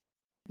air.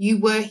 You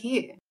were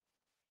here.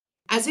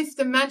 As if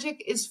the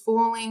magic is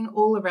falling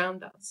all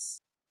around us.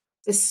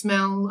 The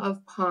smell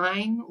of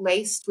pine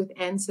laced with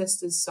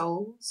ancestors'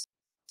 souls.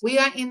 We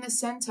are in the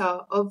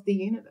center of the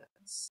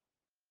universe.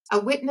 A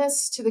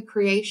witness to the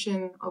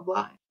creation of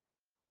life.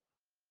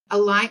 A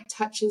light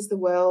touches the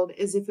world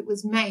as if it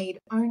was made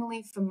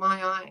only for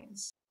my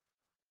eyes.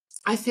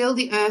 I feel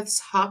the earth's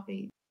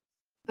heartbeat,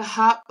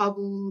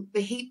 the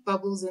heat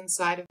bubbles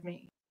inside of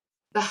me,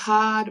 the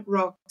hard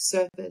rock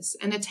surface,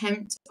 an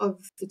attempt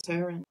of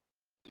deterrent,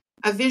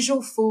 a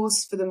visual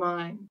force for the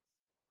mind,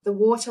 the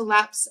water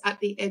laps at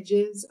the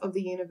edges of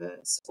the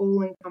universe,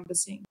 all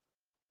encompassing,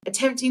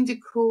 attempting to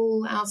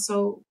cool our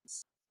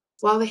souls,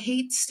 while the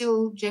heat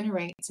still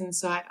generates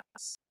inside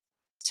us.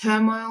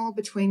 Turmoil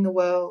between the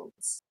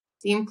worlds,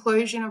 the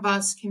implosion of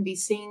us can be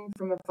seen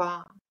from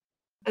afar.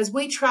 As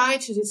we try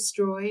to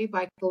destroy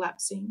by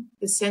collapsing,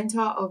 the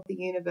center of the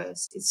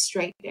universe is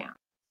straight down.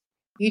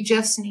 You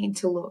just need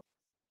to look.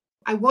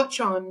 I watch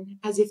on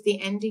as if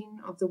the ending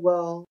of the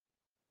world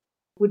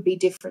would be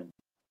different.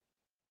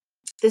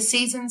 The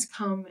seasons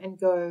come and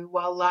go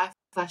while life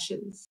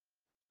flashes.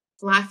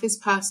 Life is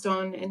passed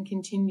on and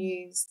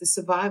continues the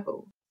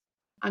survival,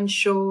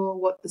 unsure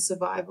what the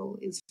survival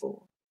is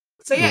for.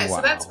 So yeah,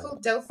 so that's Wow.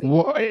 called Delphi.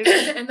 What?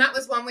 And that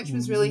was one which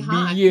was really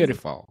hard.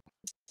 Beautiful.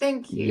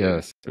 Thank you.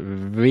 Yes,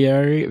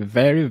 very,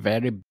 very,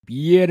 very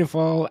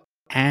beautiful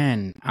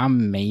and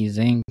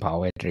amazing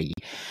poetry.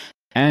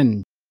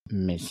 And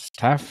Miss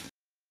Steph,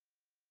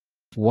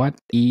 what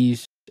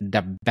is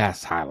the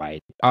best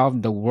highlight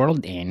of the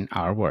world in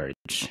our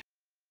words?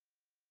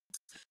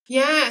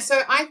 Yeah,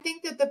 so I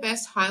think that the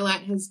best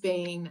highlight has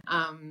been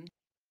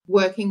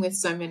working with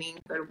so many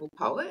incredible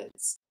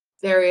poets.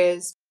 There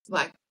is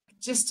like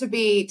just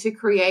to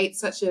create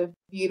such a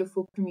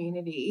beautiful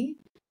community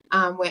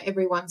where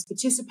everyone's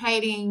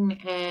participating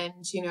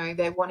and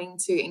they're wanting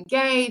to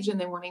engage and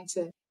they're wanting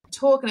to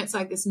talk, and it's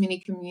like this mini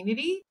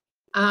community.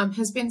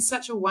 Has been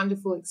such a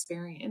wonderful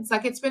experience.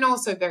 Like it's been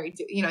also very,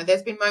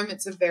 there's been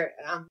moments of very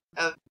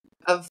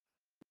of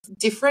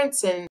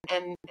difference and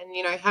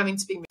having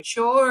to be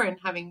mature and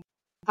having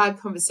hard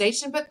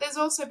conversation, but there's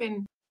also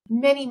been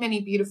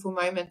many beautiful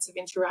moments of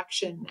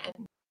interaction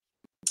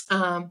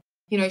and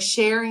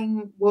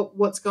sharing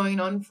what's going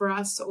on for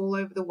us all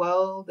over the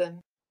world, and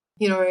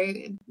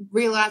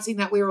realizing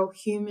that we're all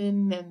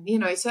human, and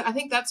so I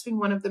think that's been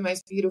one of the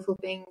most beautiful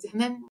things. And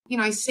then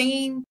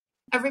seeing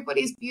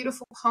everybody's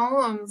beautiful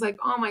poems, like,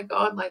 oh my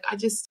god, like I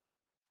just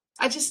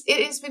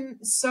it has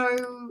been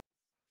so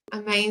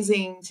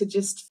amazing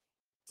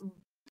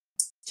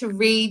to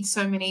read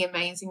so many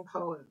amazing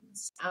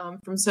poems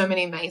from so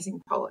many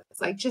amazing poets.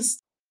 Like,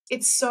 just,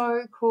 it's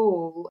so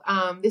cool.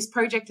 This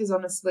project is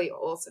honestly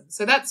awesome.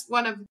 So that's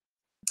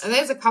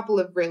there's a couple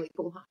of really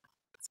cool highlights.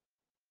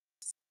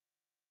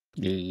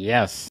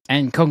 Yes,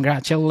 and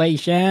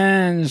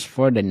congratulations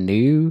for the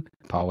new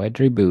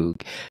poetry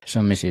book. So,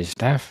 Mrs.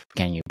 Steph,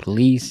 can you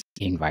please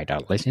invite our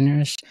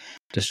listeners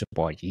to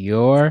support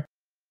your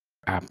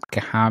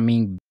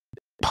upcoming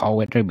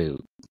poetry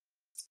book?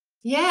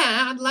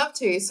 Yeah, I'd love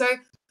to. So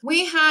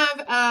we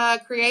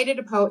have created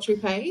a poetry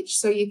page.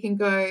 So you can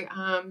go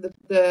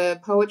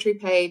the poetry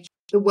page,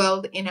 The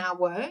World in Our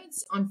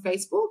Words, on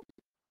Facebook.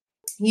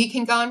 You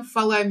can go and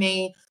follow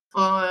me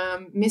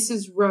on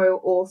Mrs.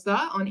 Rowe Author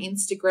on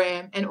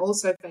Instagram and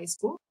also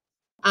Facebook.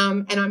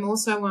 And I'm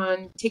also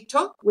on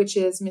TikTok, which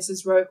is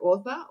Mrs. Rowe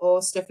Author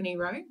or Stephanie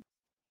Rowe.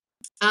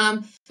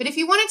 But if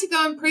you wanted to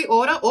go and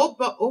pre-order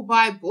or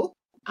buy a book,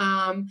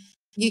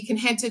 you can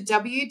head to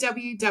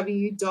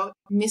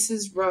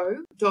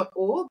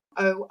www.mrsrowe.org,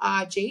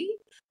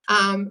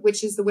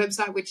 which is the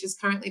website which is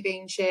currently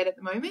being shared at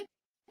the moment.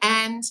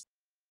 And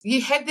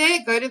you head there,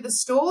 go to the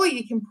store,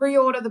 you can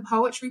pre-order the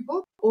poetry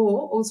book,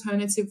 or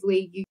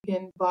alternatively, you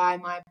can buy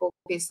my book,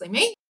 Fiercely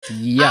Me.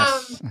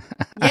 Yes.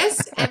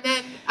 Yes, and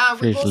then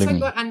we've Fiercely also Me.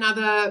 got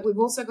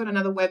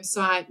another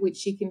website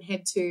which you can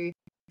head to,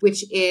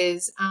 which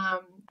is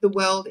The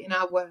World in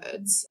Our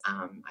Words.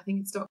 I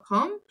think it's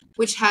 .com,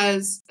 which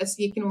has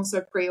you can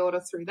also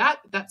pre-order through that.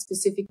 But that's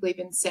specifically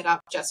been set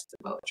up just for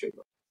poetry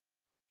book.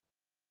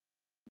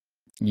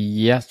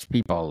 Yes,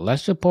 people,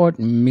 let's support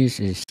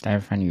Mrs.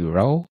 Stephanie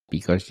Rowe,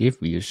 because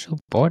if you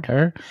support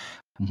her,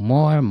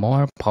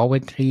 more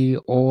poetry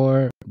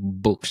or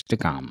books to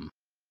come.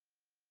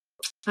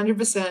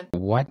 100%.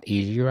 What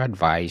is your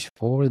advice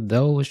for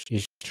those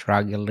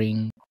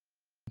struggling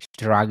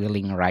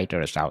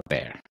writers out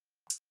there?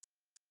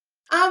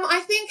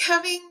 I think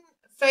having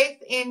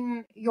faith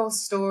in your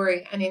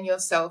story and in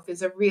yourself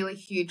is a really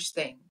huge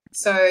thing.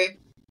 So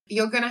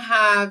you're going to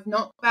have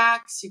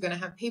knockbacks. You're going to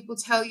have people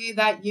tell you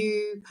that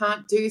you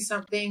can't do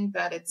something,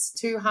 that it's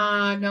too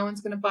hard, no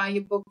one's going to buy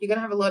your book. You're going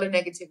to have a lot of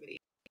negativity.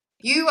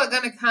 You are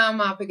going to come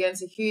up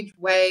against a huge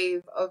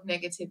wave of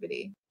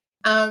negativity.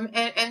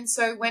 And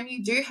so when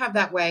you do have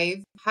that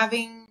wave,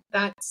 having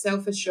that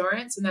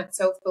self-assurance and that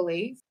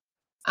self-belief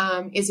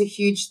is a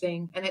huge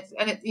thing. And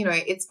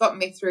it's gotten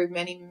me through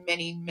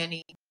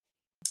many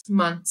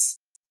months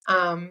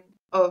of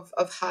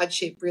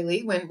hardship,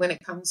 really, when it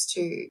comes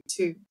to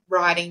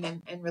writing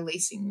and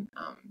releasing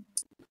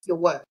your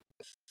work.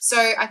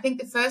 So I think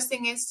the first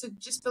thing is to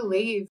just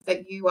believe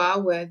that you are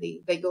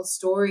worthy, that your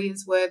story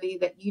is worthy,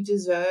 that you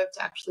deserve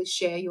to actually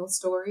share your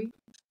story.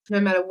 No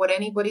matter what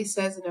anybody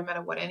says and no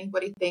matter what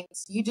anybody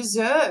thinks, you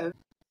deserve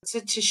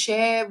to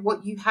share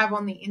what you have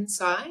on the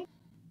inside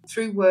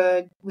through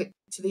word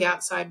to the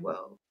outside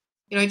world.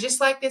 Just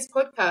like this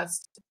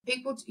podcast,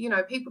 people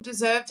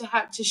deserve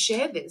to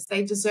share this.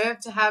 They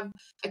deserve to have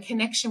a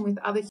connection with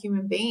other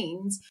human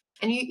beings.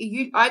 And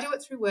I do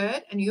it through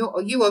word, and you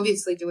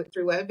obviously do it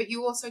through word, but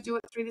you also do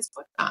it through this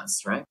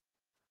podcast, right?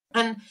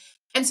 And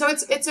so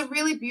it's a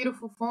really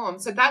beautiful form.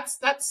 So that's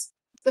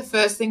the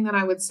first thing that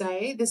I would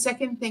say. The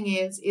second thing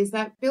is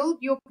that build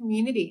your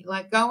community.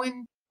 Like, go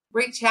and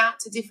reach out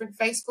to different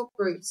Facebook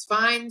groups,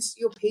 find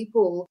your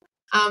people,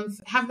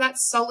 Have that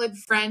solid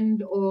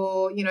friend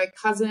or,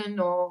 cousin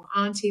or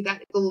auntie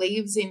that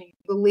believes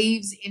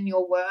in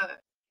your work.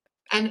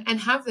 And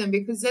have them,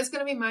 because there's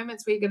going to be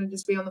moments where you're going to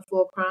just be on the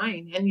floor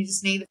crying and you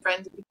just need a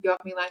friend to pick you up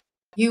and be like,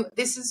 you're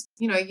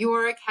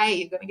okay.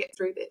 You're going to get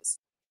through this.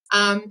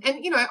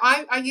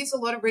 I use a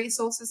lot of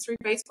resources through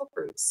Facebook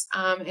groups.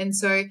 And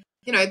so,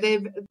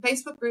 the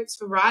Facebook groups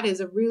for writers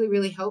are really,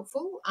 really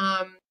helpful.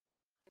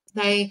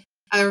 They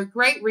are a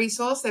great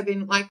resource. They've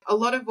been a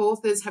lot of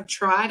authors have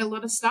tried a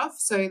lot of stuff,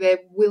 so they're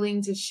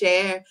willing to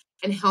share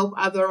and help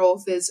other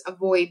authors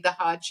avoid the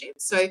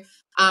hardships. So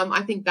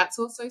I think that's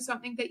also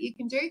something that you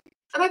can do.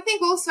 And I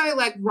think also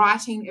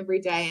writing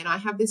every day. And I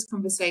have this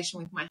conversation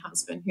with my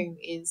husband, who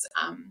is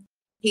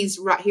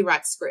he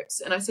writes scripts.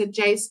 And I said,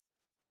 Jace,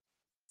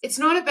 it's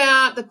not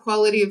about the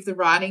quality of the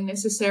writing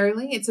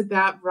necessarily. It's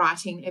about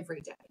writing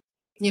every day,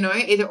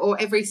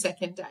 or every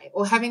second day,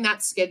 or having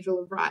that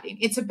schedule of writing.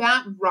 It's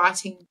about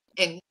writing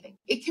anything.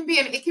 It can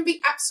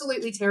be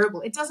absolutely terrible.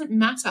 It doesn't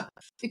matter,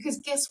 because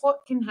guess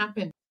what can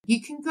happen?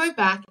 You can go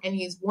back and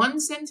use one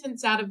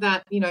sentence out of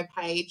that,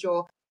 page,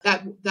 or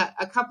that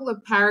a couple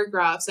of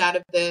paragraphs out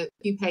of the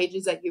few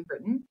pages that you've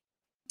written,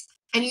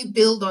 and you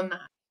build on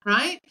that,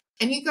 right?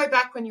 And you go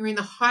back when you're in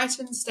the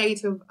heightened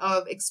state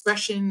of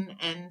expression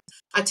and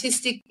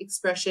artistic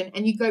expression,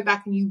 and you go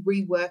back and you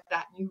rework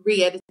that and you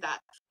re-edit that.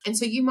 And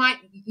so you might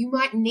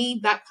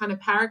need that kind of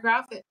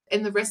paragraph,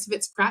 and the rest of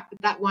it's crap,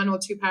 but that 1 or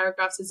 2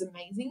 paragraphs is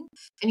amazing.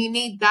 And you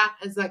need that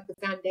as the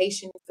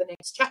foundation for the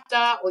next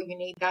chapter, or you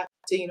need that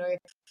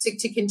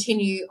to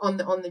continue on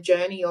the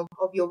journey of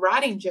your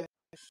writing journey.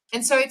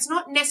 And so it's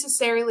not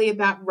necessarily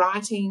about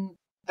writing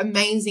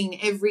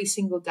amazing every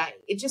single day.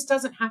 It just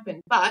doesn't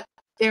happen. But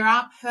there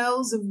are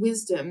pearls of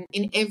wisdom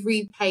in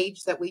every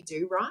page that we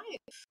do write.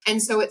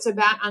 And so it's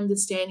about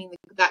understanding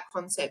that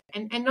concept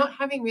and not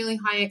having really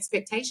high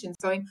expectations,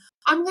 going,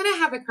 I'm going to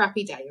have a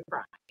crappy day of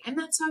writing, and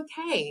that's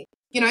okay.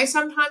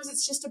 Sometimes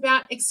it's just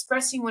about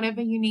expressing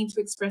whatever you need to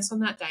express on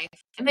that day,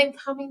 and then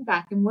coming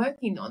back and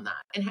working on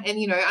that. And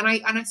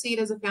I see it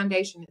as a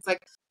foundation. It's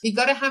you've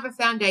got to have a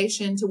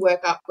foundation to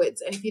work upwards.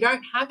 And if you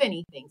don't have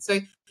anything, so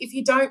if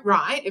you don't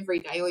write every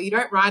day, or you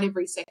don't write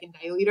every second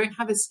day, or you don't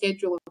have a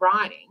schedule of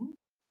writing,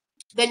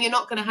 then you're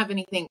not going to have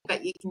anything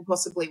that you can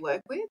possibly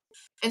work with.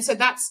 And so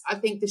that's, I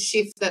think, the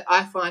shift that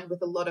I find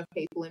with a lot of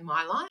people in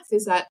my life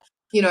is that,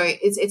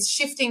 it's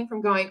shifting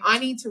from going, I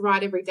need to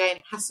write every day and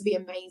it has to be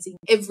amazing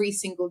every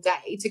single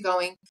day, to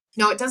going,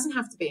 no, it doesn't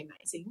have to be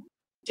amazing.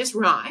 Just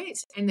write,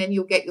 and then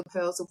you'll get your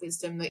pearls of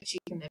wisdom that you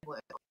can then work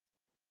on.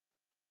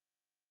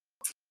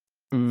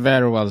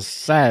 Very well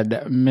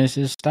said,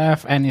 Mrs.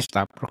 Steph. And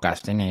stop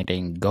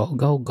procrastinating. Go,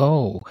 go,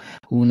 go.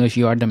 Who knows,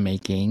 you are the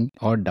making,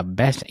 or the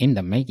best in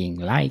the making,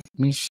 like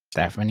Miss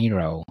Stephanie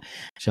Rowe.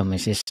 So,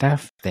 Mrs.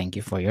 Steph, thank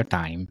you for your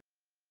time.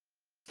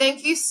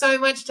 Thank you so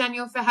much,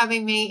 Daniel, for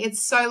having me.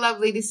 It's so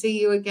lovely to see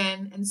you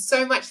again, and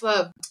so much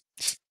love.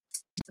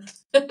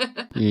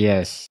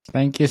 Yes,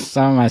 thank you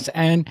so much.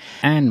 And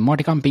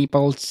Modicom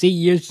people, see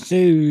you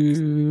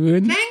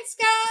soon. Thanks,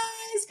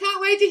 guys. Can't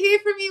wait to hear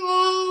from you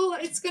all.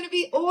 It's going to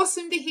be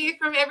awesome to hear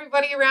from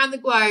everybody around the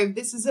globe.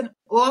 This is an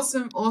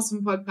awesome,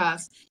 awesome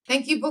podcast.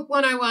 Thank you, Book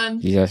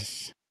 101.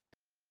 Yes.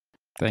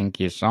 Thank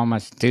you so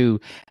much too.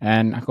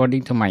 And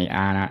according to my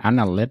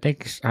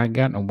analytics, I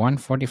got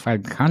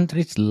 145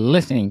 countries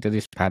listening to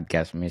this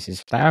podcast, Mrs.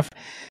 Steph.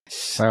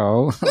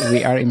 So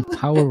we are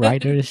empower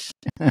writers.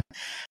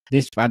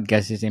 This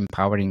podcast is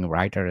empowering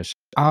writers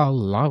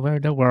all over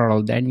the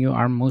world, and you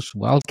are most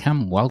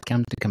welcome.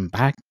 Welcome to come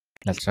back.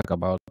 Let's talk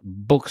about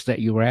books that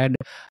you read,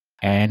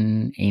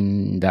 and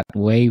in that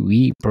way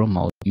we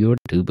promote your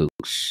 2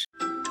 books.